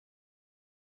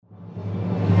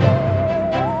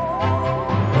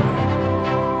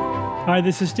Hi,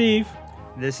 this is Steve.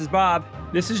 This is Bob.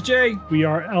 This is Jay. We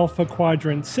are Alpha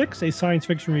Quadrant 6, a science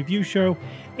fiction review show.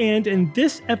 And in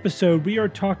this episode, we are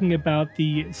talking about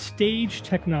the stage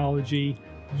technology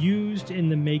used in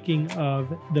the making of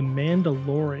The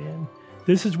Mandalorian.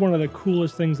 This is one of the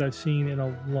coolest things I've seen in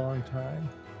a long time.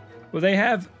 Well, they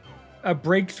have a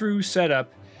breakthrough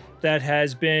setup that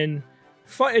has been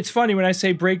fun. It's funny when I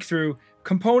say breakthrough.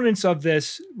 Components of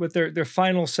this, with their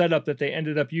final setup that they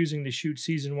ended up using to shoot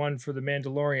season 1 for The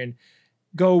Mandalorian,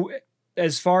 go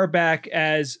as far back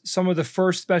as some of the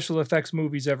first special effects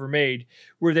movies ever made,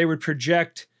 where they would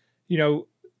project,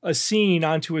 a scene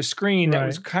onto a screen that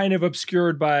was kind of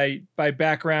obscured by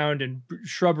background and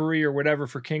shrubbery or whatever.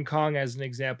 For King Kong, as an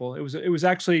example, it was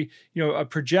actually a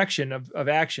projection of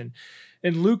action.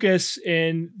 And Lucas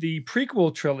in the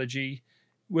prequel trilogy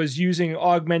was using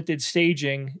augmented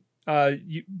staging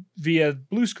via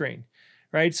blue screen,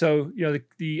 right? So,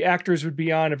 the actors would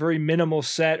be on a very minimal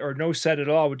set or no set at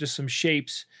all with just some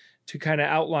shapes to kind of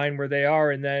outline where they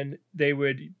are. And then they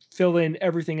would fill in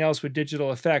everything else with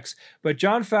digital effects. But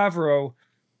Jon Favreau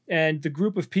and the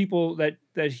group of people that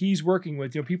he's working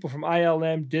with, people from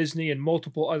ILM, Disney, and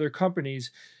multiple other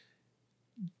companies,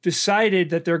 decided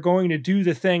that they're going to do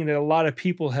the thing that a lot of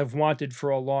people have wanted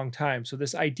for a long time. So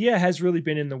this idea has really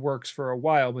been in the works for a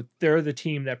while, but they're the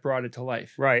team that brought it to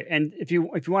life. Right. And if you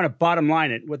want to bottom line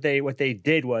it, what they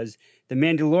did was The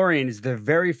Mandalorian is the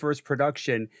very first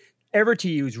production ever to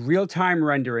use real-time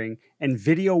rendering and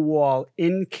video wall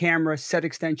in-camera set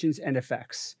extensions and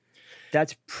effects.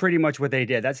 That's pretty much what they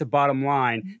did. That's the bottom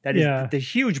line. That is the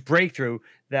huge breakthrough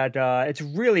that it's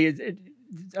really...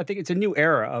 I think it's a new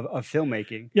era of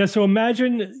filmmaking. Yeah, so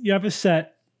imagine you have a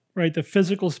set, right? The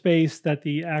physical space that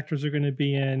the actors are going to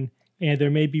be in, and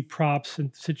there may be props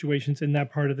and situations in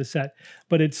that part of the set,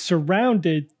 but it's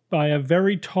surrounded by a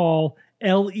very tall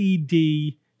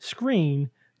LED screen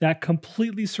that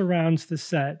completely surrounds the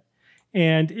set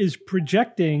and is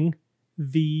projecting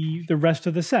the rest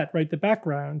of the set, right? The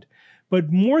background.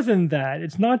 But more than that,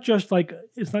 it's not just like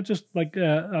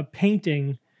a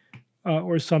painting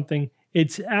or something.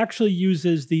 It actually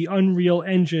uses the Unreal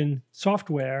Engine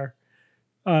software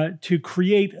to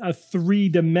create a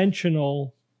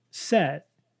three-dimensional set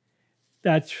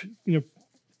that's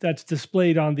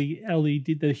displayed on the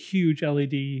LED, the huge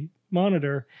LED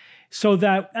monitor, so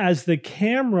that as the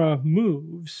camera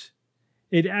moves,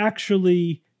 it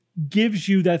actually gives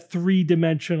you that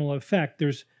three-dimensional effect.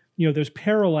 There's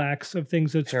parallax of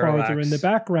things that's farther in the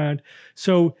background.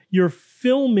 So you're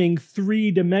filming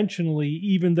three-dimensionally,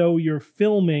 even though you're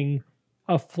filming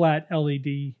a flat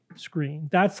LED screen.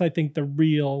 That's, I think, the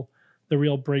real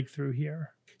breakthrough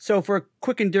here. So for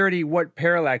quick and dirty, what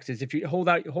parallax is, if you hold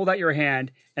out your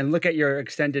hand and look at your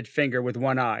extended finger with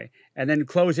one eye, and then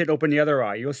close it, open the other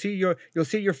eye, you'll see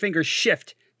your finger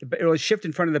shift. It'll shift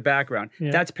in front of the background. Yeah.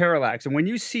 That's parallax. And when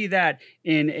you see that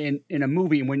in a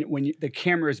movie, when the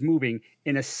camera is moving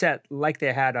in a set like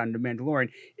they had on The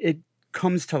Mandalorian, it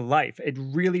comes to life. It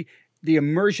really, the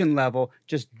immersion level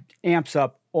just amps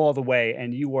up all the way,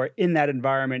 and you are in that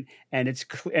environment, and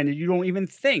you don't even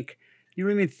think.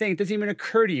 It doesn't even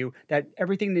occur to you that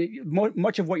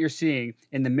much of what you're seeing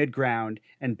in the midground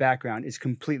and background is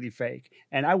completely fake.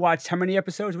 And I watched how many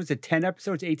episodes? Was it 10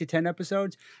 episodes, 8 to 10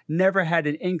 episodes? Never had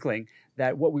an inkling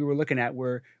that what we were looking at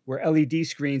were LED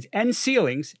screens and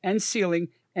ceiling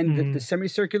and the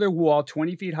semicircular wall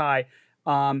 20 feet high,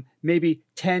 maybe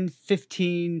 10,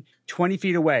 15, 20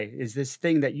 feet away is this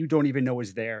thing that you don't even know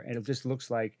is there. And it just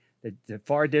looks like the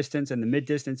far distance and the mid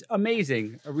distance.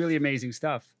 Amazing, really amazing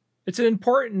stuff. It's an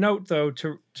important note, though,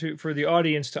 for the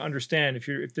audience to understand,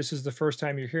 if this is the first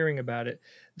time you're hearing about it,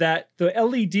 that the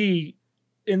LED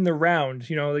in the round,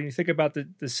 when you think about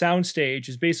the sound stage,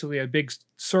 is basically a big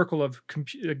circle of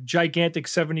gigantic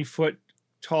 70-foot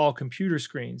tall computer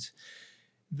screens.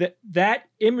 That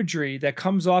imagery that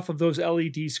comes off of those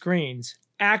LED screens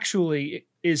actually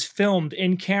is filmed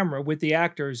in camera with the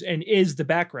actors and is the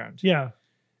background. Yeah.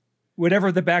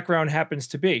 Whatever the background happens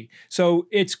to be. So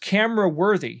it's camera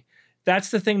worthy.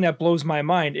 That's the thing that blows my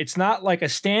mind. It's not like a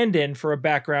stand-in for a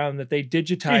background that they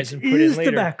digitize and put in later. It is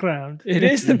the background. It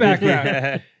is the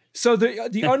background. So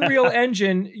the Unreal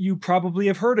Engine, you probably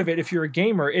have heard of it if you're a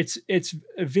gamer. It's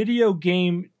a video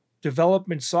game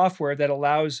development software that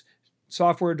allows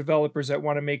software developers that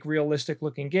want to make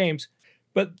realistic-looking games,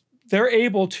 but they're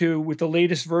able to, with the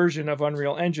latest version of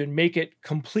Unreal Engine, make it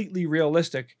completely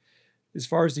realistic as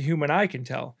far as the human eye can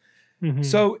tell. Mm-hmm.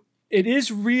 So it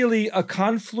is really a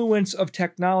confluence of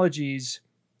technologies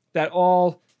that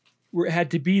all had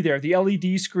to be there. The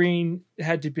LED screen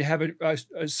had to have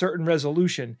a certain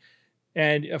resolution.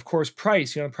 And of course,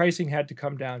 pricing had to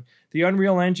come down. The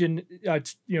Unreal Engine,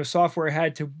 software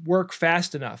had to work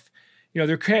fast enough.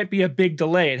 There can't be a big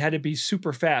delay. It had to be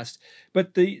super fast.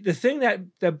 But the thing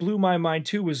that blew my mind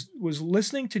too was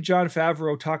listening to Jon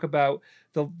Favreau talk about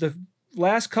the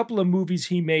last couple of movies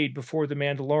he made before The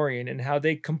Mandalorian and how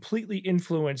they completely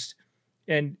influenced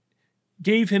and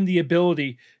gave him the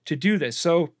ability to do this.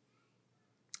 So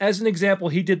as an example,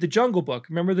 he did The Jungle Book.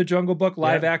 Remember The Jungle Book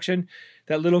live action?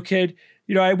 That little kid.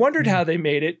 I wondered how they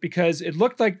made it because it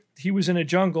looked like he was in a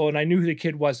jungle and I knew the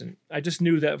kid wasn't. I just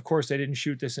knew that, of course, they didn't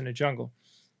shoot this in a jungle.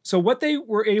 So what they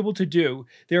were able to do,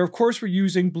 they, of course, were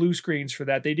using blue screens for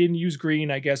that. They didn't use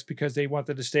green, I guess, because they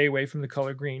wanted to stay away from the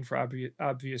color green for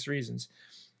obvious reasons.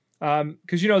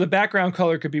 Because, the background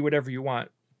color could be whatever you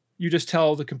want. You just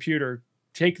tell the computer,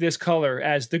 take this color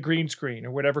as the green screen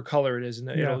or whatever color it is, and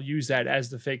it'll use that as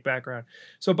the fake background.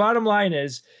 So bottom line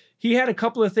is, he had a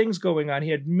couple of things going on. He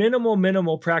had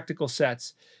minimal practical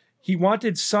sets. He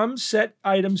wanted some set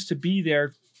items to be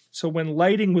there so when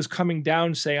lighting was coming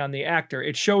down, say, on the actor,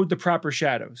 it showed the proper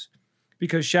shadows,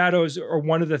 because shadows are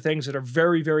one of the things that are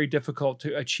very, very difficult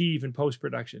to achieve in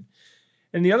post-production.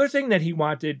 And the other thing that he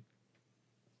wanted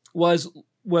was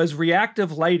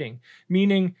reactive lighting,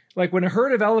 meaning like when a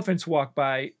herd of elephants walk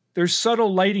by, there's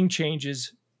subtle lighting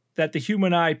changes that the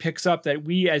human eye picks up that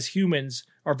we as humans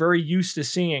are very used to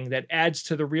seeing that adds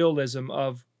to the realism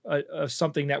of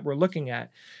something that we're looking at.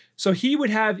 So he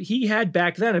had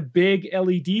back then a big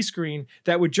LED screen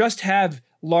that would just have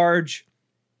large,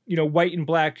 white and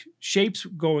black shapes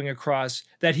going across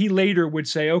that he later would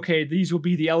say, okay, these will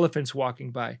be the elephants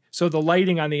walking by. So the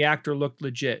lighting on the actor looked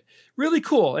legit. Really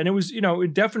cool. And it was,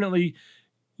 definitely,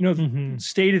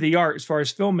 state of the art as far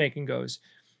as filmmaking goes.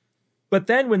 But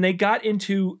then when they got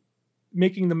into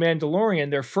making The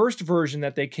Mandalorian, their first version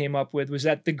that they came up with was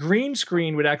that the green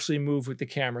screen would actually move with the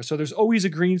camera. So there's always a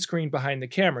green screen behind the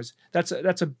cameras. That's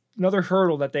another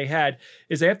hurdle that they had,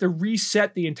 is they have to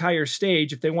reset the entire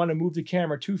stage if they want to move the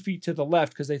camera 2 feet to the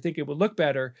left because they think it would look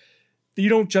better. You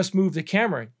don't just move the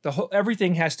camera.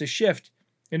 Everything has to shift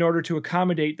in order to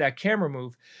accommodate that camera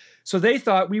move. So they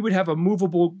thought we would have a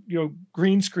movable,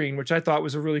 green screen, which I thought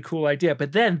was a really cool idea.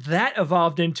 But then that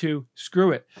evolved into,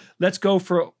 screw it, let's go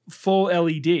for full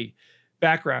LED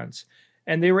backgrounds.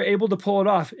 And they were able to pull it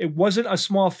off. It wasn't a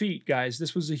small feat, guys.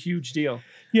 This was a huge deal.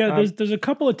 Yeah, there's a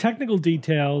couple of technical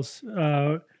details.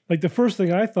 Like the first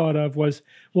thing I thought of was,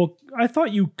 well, I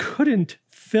thought you couldn't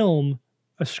film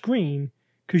a screen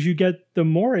because you get the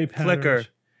moire patterns. Flicker.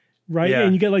 Right? Yeah.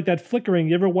 And you get like that flickering.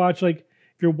 You ever watch like,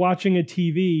 if you're watching a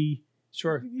TV,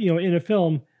 sure, in a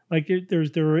film, like there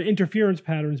are interference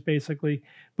patterns basically,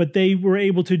 but they were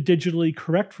able to digitally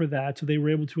correct for that. So they were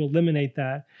able to eliminate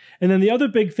that. And then the other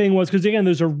big thing was, because again,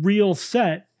 there's a real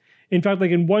set. In fact,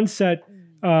 like in one set,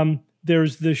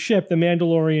 there's the ship, the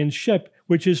Mandalorian ship,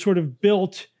 which is sort of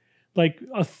built like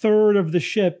a third of the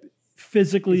ship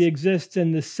physically exists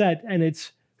in the set, and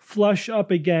it's flush up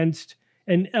against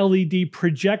an LED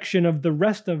projection of the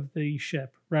rest of the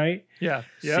ship, right? Yeah.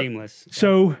 Yep. Seamless.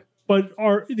 So, but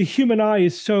the human eye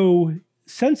is so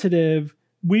sensitive,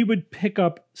 we would pick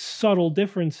up subtle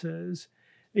differences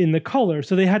in the color.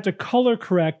 So they had to color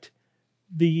correct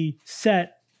the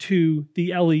set to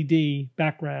the LED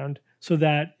background so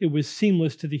that it was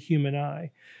seamless to the human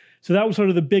eye. So that was sort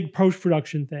of the big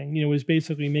post-production thing, was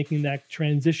basically making that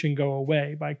transition go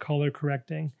away by color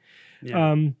correcting.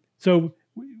 Yeah.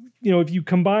 If you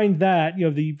combine that,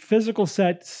 the physical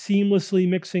set seamlessly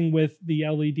mixing with the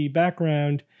LED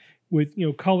background with,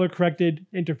 color corrected,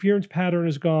 interference pattern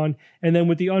is gone. And then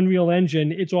with the Unreal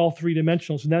Engine, it's all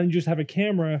three-dimensional. So now you just have a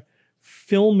camera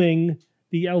filming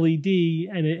the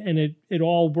LED and it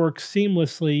all works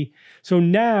seamlessly. So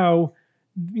now,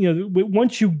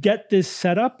 once you get this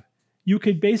set up, you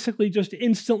could basically just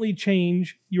instantly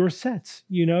change your sets.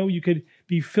 You could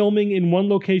be filming in one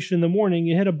location in the morning,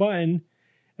 you hit a button,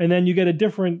 and then you get a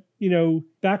different,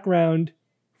 background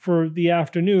for the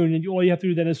afternoon. And all you have to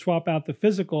do then is swap out the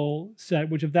physical set,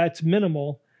 which if that's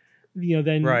minimal,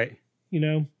 then, right.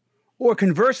 Or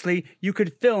conversely, you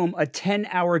could film a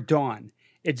 10-hour dawn.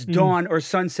 It's dawn or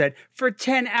sunset for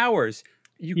 10 hours.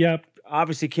 You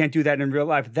obviously can't do that in real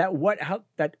life.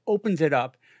 That opens it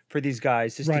up for these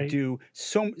guys just to do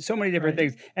so many different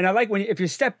things. And I like if you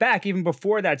step back even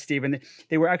before that, Stephen,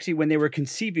 they were actually, when they were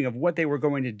conceiving of what they were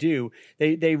going to do,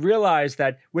 they realized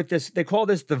that with this, they call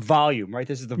this the volume, right?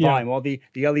 This is the volume, all the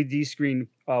LED screen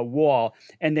wall.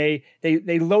 And they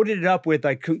loaded it up with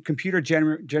like computer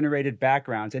generated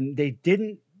backgrounds, and they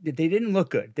didn't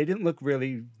look good. They didn't look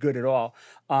really good at all.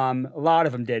 A lot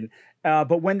of them didn't.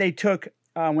 But when they took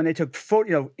when they took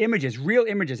images, real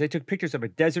images. They took pictures of a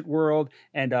desert world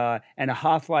and a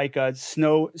Hoth-like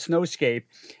snowscape,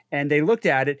 and they looked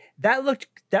at it. That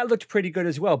looked pretty good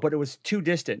as well, but it was too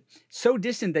distant, so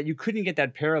distant that you couldn't get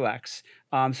that parallax.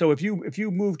 So if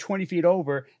you move 20 feet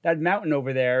over, that mountain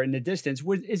over there in the distance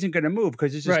isn't going to move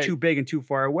because it's just too big and too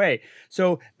far away.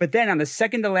 So, but then on the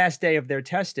second to last day of their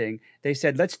testing, they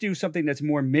said, let's do something that's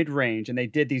more mid-range, and they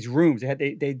did these rooms.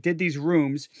 They did these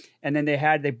rooms, and then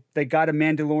they got a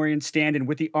Mandalorian stand-in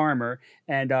with the armor,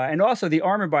 and also the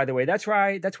armor, by the way. That's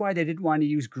why they didn't want to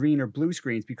use green or blue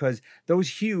screens, because those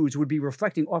hues would be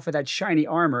reflecting off of that shiny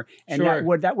armor, and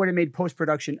that would have made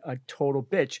post-production a total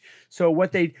bitch. So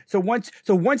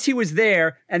once he was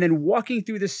there, and then walking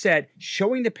through the set,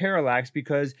 showing the parallax,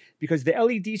 because the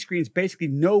LED screens basically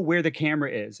know where the camera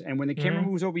is, and when the camera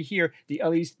moves over here, the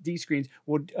LED screens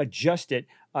will adjust it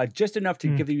just enough to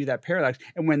give you that parallax.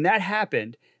 And when that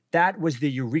happened, that was the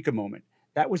eureka moment.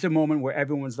 That was the moment where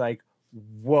everyone's like,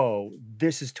 whoa,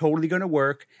 this is totally going to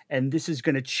work, and this is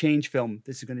going to change film.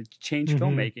 This is going to change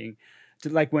filmmaking.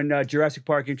 Like when Jurassic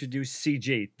Park introduced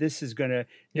CG, this is going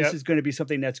to be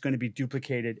something that's going to be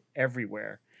duplicated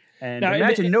everywhere. And now,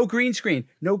 imagine no green screen.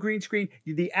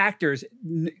 The actors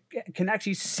can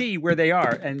actually see where they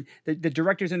are, and the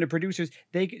directors and the producers,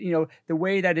 the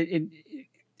way that it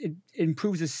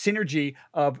improves the synergy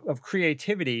of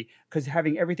creativity, because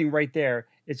having everything right there,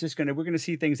 we're going to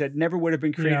see things that never would have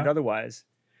been created otherwise.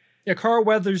 Yeah, Carl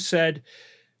Weathers said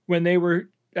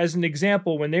as an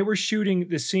example, when they were shooting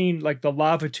the scene, like the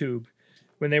lava tube,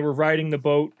 when they were riding the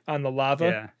boat on the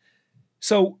lava.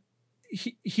 So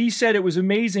he said it was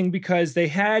amazing because they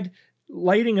had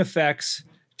lighting effects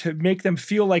to make them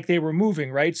feel like they were moving,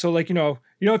 right? So like,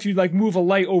 if you like move a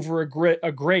light over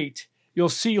a grate, you'll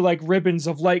see like ribbons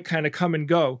of light kind of come and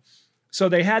go. So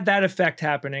they had that effect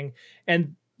happening.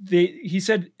 And he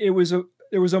said there was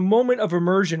a moment of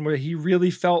immersion where he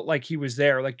really felt like he was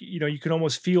there. Like, you can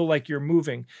almost feel like you're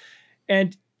moving.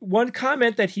 And one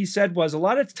comment that he said was, a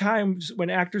lot of times when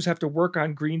actors have to work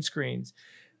on green screens,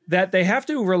 that they have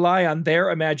to rely on their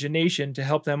imagination to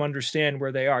help them understand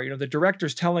where they are. The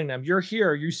director's telling them, you're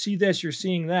here, you see this, you're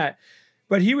seeing that.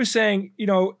 But he was saying,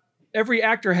 every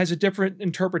actor has a different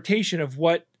interpretation of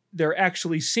what they're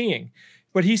actually seeing.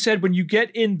 But he said, when you get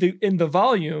in the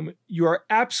volume, you are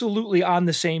absolutely on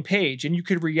the same page, and you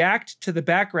can react to the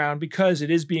background because it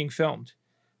is being filmed.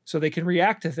 So they can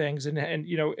react to things and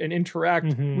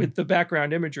interact with the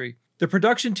background imagery. The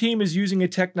production team is using a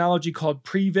technology called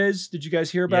previs. Did you guys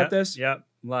hear about this? Yep.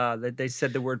 Wow. They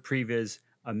said the word previs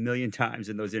a million times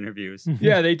in those interviews.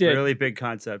 Yeah, they did. Really big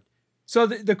concept. So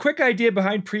the quick idea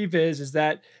behind previs is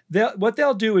that what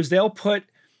they'll do is they'll put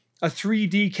a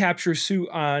 3D capture suit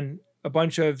on a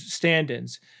bunch of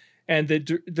stand-ins, and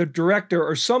the director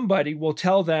or somebody will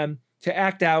tell them to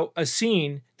act out a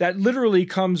scene that literally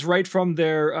comes right from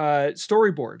their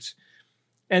storyboards.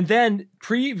 And then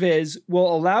previs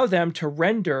will allow them to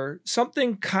render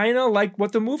something kind of like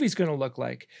what the movie's going to look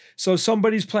like. So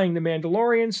somebody's playing the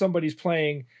Mandalorian, somebody's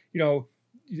playing,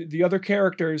 the other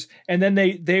characters, and then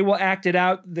they will act it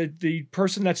out. The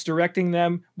person that's directing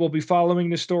them will be following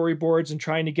the storyboards and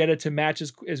trying to get it to match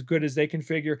as good as they can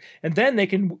figure. And then they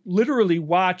can literally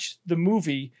watch the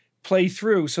movie play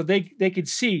through, so they could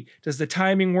see, does the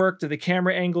timing work? Do the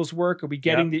camera angles work? Are we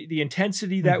getting the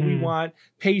intensity that we want?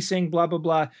 Pacing, blah, blah,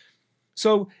 blah.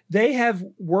 So they have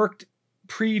worked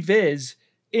previs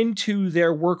into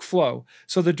their workflow.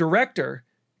 So the director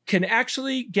can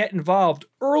actually get involved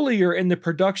earlier in the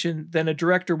production than a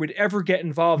director would ever get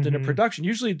involved in a production.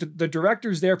 Usually the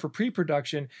director's there for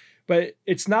pre-production, but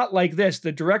it's not like this.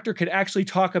 The director could actually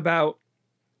talk about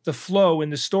the flow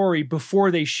in the story before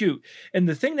they shoot. And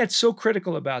the thing that's so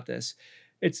critical about this,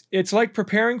 it's like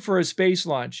preparing for a space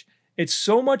launch. It's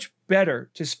so much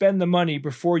better to spend the money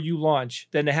before you launch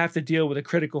than to have to deal with a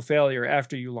critical failure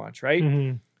after you launch,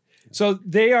 right? So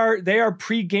they are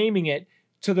pre-gaming it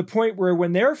to the point where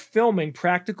when they're filming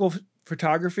practical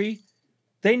photography,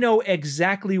 they know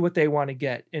exactly what they want to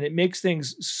get. And it makes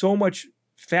things so much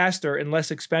faster and less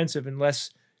expensive and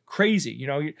less crazy.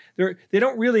 They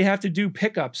don't really have to do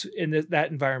pickups in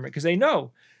that environment, because they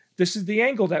know this is the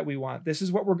angle that we want. This is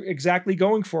what we're exactly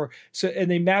going for. So, and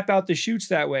they map out the shoots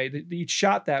that way, each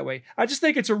shot that way. I just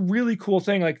think it's a really cool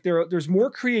thing. Like there's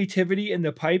more creativity in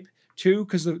the pipe too,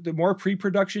 because the more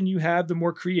pre-production you have, the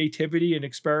more creativity and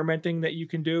experimenting that you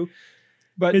can do.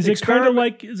 But is it kind of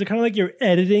like you're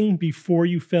editing before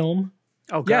you film?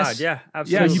 Oh God, yeah,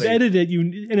 absolutely. Yeah, you've edited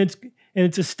and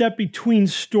it's a step between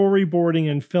storyboarding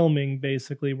and filming,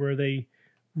 basically, where they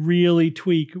really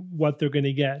tweak what they're going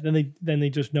to get. Then they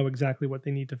just know exactly what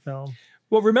they need to film.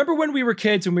 Well, remember when we were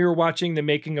kids and we were watching the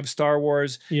making of Star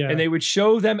Wars, Yeah. and they would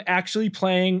show them actually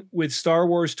playing with Star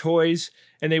Wars toys,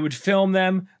 and they would film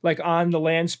them like on the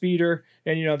land speeder,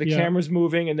 and the camera's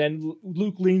moving, and then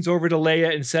Luke leans over to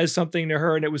Leia and says something to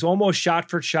her, and it was almost shot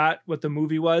for shot what the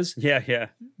movie was. Yeah.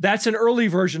 That's an early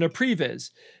version of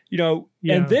previs.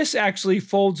 And this actually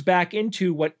folds back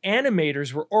into what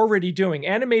animators were already doing.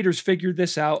 Animators figured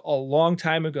this out a long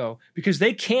time ago because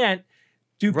they can't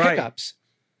do pickups.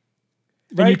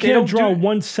 Right? You can't draw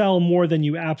one cell more than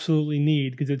you absolutely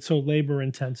need because it's so labor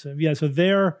intensive. Yeah, so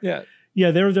they're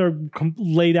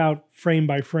laid out frame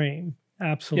by frame.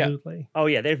 Absolutely. Yeah. Oh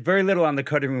yeah, there's very little on the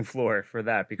cutting room floor for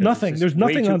that because nothing. There's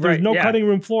nothing on. There's no cutting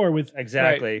room floor with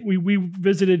exactly. We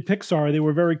visited Pixar. They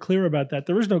were very clear about that.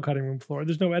 There is no cutting room floor.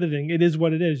 There's no editing. It is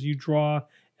what it is. You draw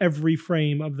every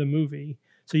frame of the movie,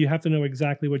 so you have to know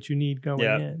exactly what you need going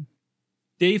in.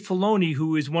 Dave Filoni,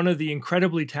 who is one of the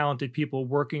incredibly talented people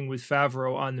working with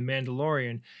Favreau on The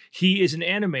Mandalorian, he is an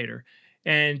animator.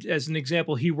 And as an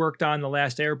example, he worked on the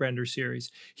Last Airbender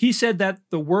series. He said that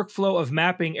the workflow of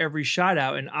mapping every shot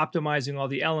out and optimizing all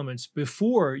the elements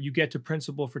before you get to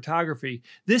principal photography,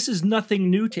 this is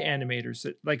nothing new to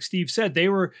animators. Like Steve said, they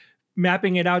were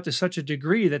mapping it out to such a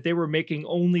degree that they were making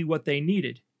only what they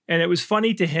needed. And it was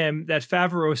funny to him that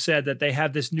Favreau said that they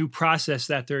have this new process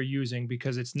that they're using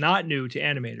because it's not new to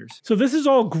animators. So this is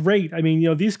all great. I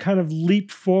mean, these kind of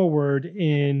leap forward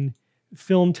in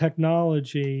film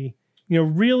technology,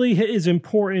 really is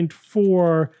important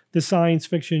for the science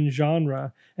fiction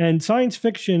genre. And science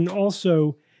fiction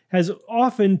also has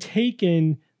often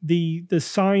taken the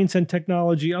science and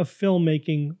technology of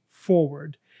filmmaking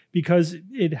forward because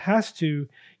it has to.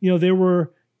 There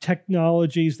were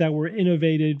technologies that were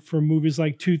innovated for movies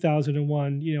like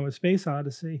 2001, A Space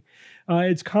Odyssey.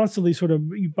 It's constantly sort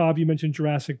of, Bob, you mentioned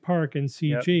Jurassic Park and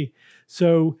CG. Yep.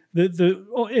 So the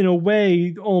in a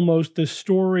way, almost the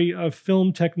story of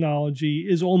film technology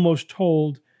is almost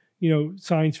told,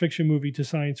 science fiction movie to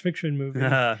science fiction movie.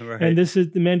 Right. And The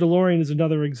Mandalorian is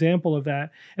another example of that.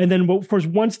 And then, of course,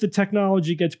 once the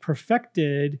technology gets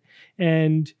perfected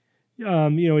and,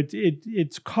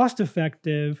 it's cost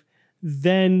effective,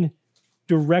 then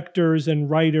directors and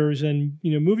writers and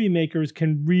movie makers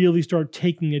can really start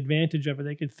taking advantage of it.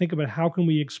 They can think about how can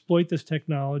we exploit this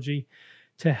technology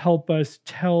to help us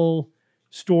tell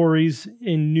stories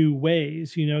in new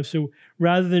ways. So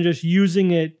rather than just using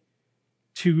it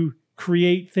to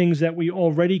create things that we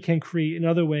already can create in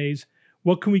other ways,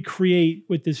 what can we create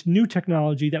with this new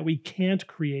technology that we can't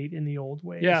create in the old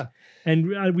ways? Yeah,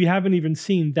 and we haven't even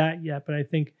seen that yet, but I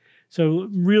think. So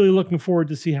really looking forward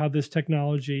to see how this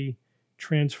technology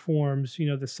transforms,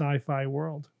 the sci-fi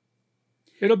world.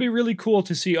 It'll be really cool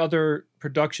to see other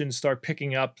productions start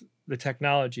picking up the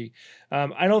technology.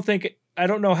 I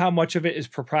don't know how much of it is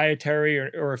proprietary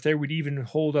or if they would even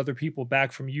hold other people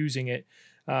back from using it.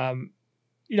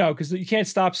 Because you can't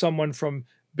stop someone from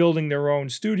building their own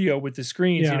studio with the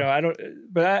screens.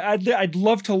 I'd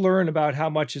love to learn about how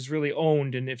much is really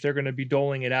owned and if they're going to be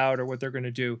doling it out or what they're going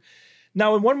to do.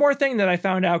 Now, and one more thing that I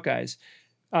found out, guys,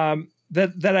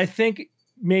 that I think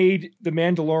made The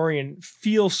Mandalorian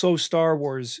feel so Star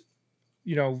Wars,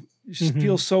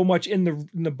 feel so much in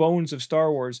the bones of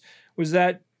Star Wars, was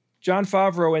that Jon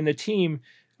Favreau and the team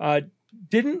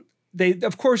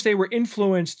of course, they were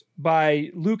influenced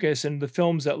by Lucas and the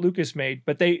films that Lucas made,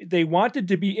 but they wanted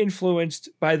to be influenced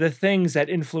by the things that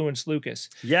influenced Lucas.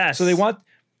 Yes. So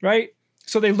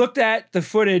So they looked at the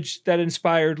footage that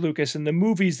inspired Lucas and the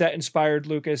movies that inspired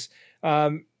Lucas,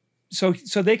 so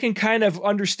they can kind of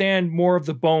understand more of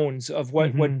the bones of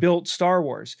what built Star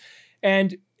Wars.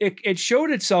 And it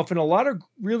showed itself in a lot of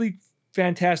really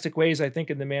fantastic ways, I think,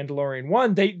 in The Mandalorian.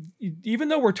 One, even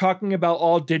though we're talking about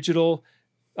all digital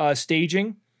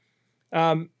staging,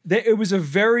 it was a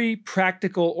very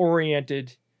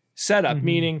practical-oriented setup,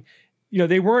 meaning,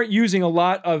 they weren't using a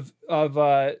lot of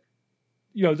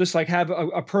just like have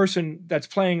a person that's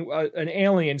playing an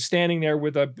alien standing there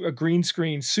with a green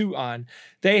screen suit on.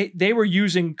 They were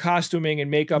using costuming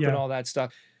and makeup and all that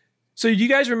stuff. So do you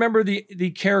guys remember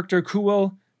the character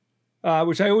Cool,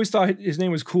 which I always thought his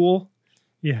name was Cool?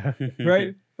 Yeah.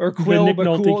 Right? Or Quill, the Nick but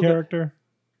Nolte Cool. character.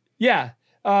 Yeah.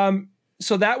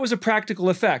 So that was a practical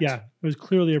effect. Yeah, it was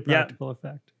clearly a practical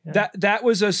effect. Yeah. That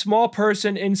was a small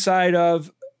person inside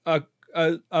of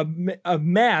a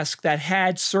mask that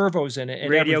had servos in it and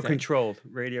radio controlled.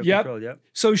 Yep.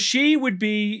 So she would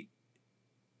be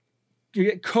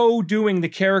co-doing the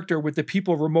character with the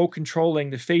people remote controlling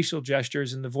the facial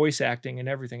gestures and the voice acting and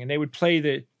everything, and they would play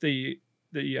the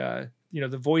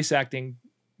voice acting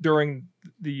during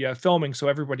the filming, so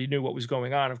everybody knew what was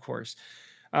going on. Of course,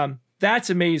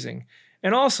 that's amazing.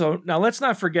 And also, now let's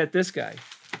not forget this guy.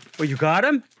 Oh, you got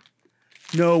him?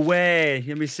 No way.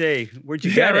 Let me see. Where'd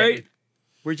you get right? it?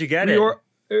 Where'd you get it?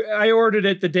 I ordered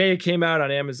it the day it came out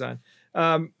on Amazon.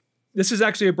 This is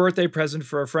actually a birthday present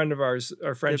for a friend of ours,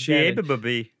 our friend Shannon.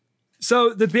 Baby.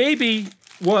 So the baby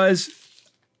was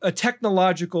a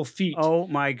technological feat. Oh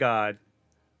my God.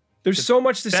 There's so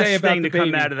much to say about the baby. Best thing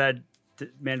to come out of that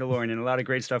Mandalorian, and a lot of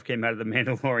great stuff came out of the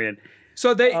Mandalorian.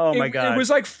 So oh my God. It was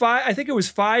like I think it was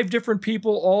 5 different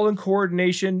people all in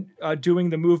coordination doing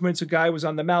the movements. A guy was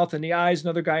on the mouth and the eyes,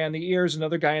 another guy on the ears,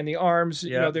 another guy on the arms.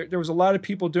 Yep. You know, there was a lot of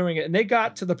people doing it. And they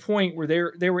got to the point where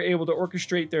they were able to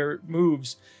orchestrate their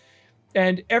moves.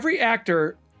 And every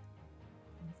actor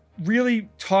really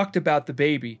talked about the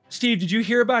baby. Steve, did you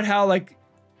hear about how like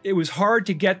it was hard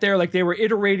to get there? Like they were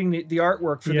iterating the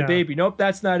artwork for the baby. Nope,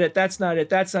 that's not it. That's not it.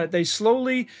 That's not it. They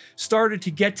slowly started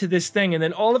to get to this thing. And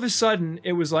then all of a sudden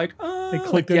it was like, oh, they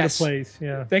clicked into place.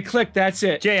 Yeah. They clicked. That's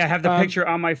it. Jay, I have the picture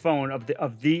on my phone of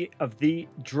the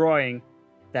drawing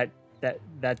that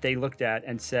they looked at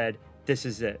and said, this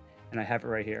is it. And I have it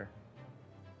right here.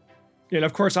 And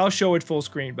of course I'll show it full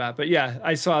screen, but yeah,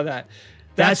 I saw that.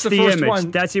 That's the first image. One.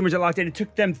 That's the image that locked in. It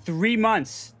took them 3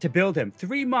 months to build him.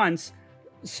 3 months,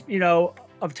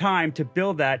 of time to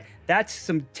build that. That's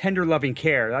some tender loving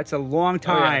care. That's a long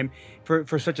time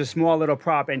for such a small little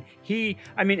prop. And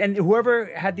and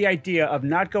whoever had the idea of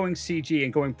not going CG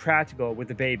and going practical with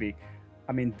the baby,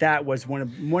 I mean, that was one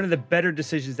of the better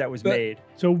decisions that was made.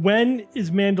 So when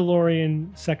is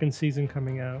Mandalorian second season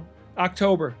coming out?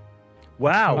 October.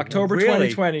 Wow. October really?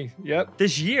 2020. Yep.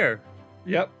 This year.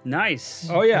 Yep. Nice.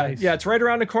 Oh yeah. Nice. Yeah, it's right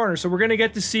around the corner. So we're going to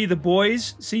get to see The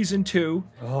Boys season 2.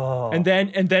 Oh. And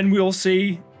then we'll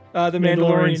see the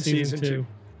Mandalorian season 2.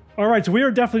 All right, so we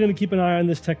are definitely going to keep an eye on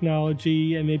this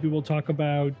technology, and maybe we'll talk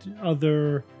about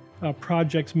other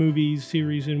projects, movies,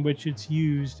 series in which it's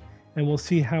used, and we'll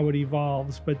see how it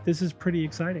evolves. But this is pretty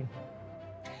exciting.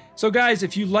 So guys,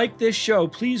 if you like this show,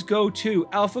 please go to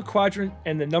Alpha Quadrant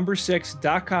and the number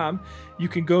 6.com. You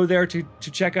can go there to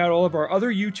check out all of our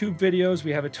other YouTube videos.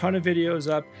 We have a ton of videos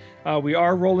up. We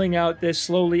are rolling out this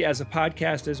slowly as a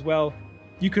podcast as well.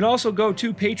 You can also go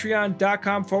to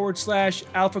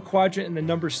patreon.com/Alpha Quadrant and the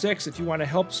number 6 if you want to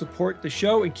help support the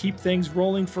show and keep things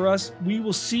rolling for us. We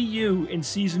will see you in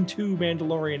season 2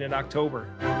 Mandalorian in October.